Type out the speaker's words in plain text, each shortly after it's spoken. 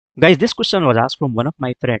Guys, this question was asked from one of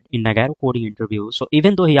my friend in Nagaro coding interview. So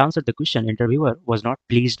even though he answered the question, interviewer was not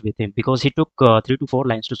pleased with him because he took 3 to 4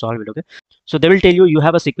 lines to solve it. Okay, so they will tell you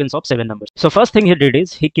have a sequence of 7 numbers. So first thing he did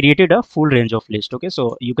is he created a full range of list. Okay,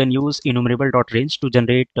 so you can use enumerable.range to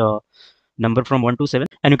generate number from 1 to 7,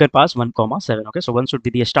 and you can pass 1 comma 7. Okay, so 1 should be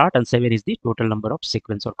the start and 7 is the total number of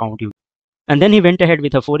sequence or count you. And then he went ahead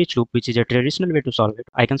with a for each loop, which is a traditional way to solve it.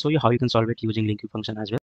 I can show you how you can solve it using LINQ function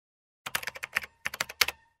as well.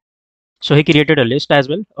 So he created a list as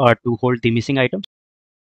well to hold the missing items.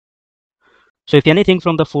 So if anything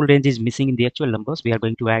from the full range is missing in the actual numbers, we are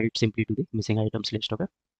going to add it simply to the missing items list. Okay.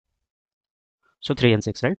 So 3 and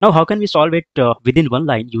 6, right? Now, how can we solve it within one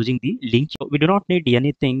line using the LINQ? So we do not need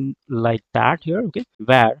anything like that here. Okay.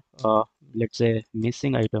 Where, let's say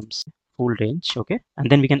missing items full range. Okay.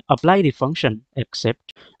 And then we can apply the function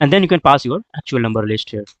except, and then you can pass your actual number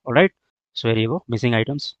list here. All right. So here you go, missing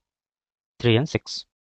items 3 and 6.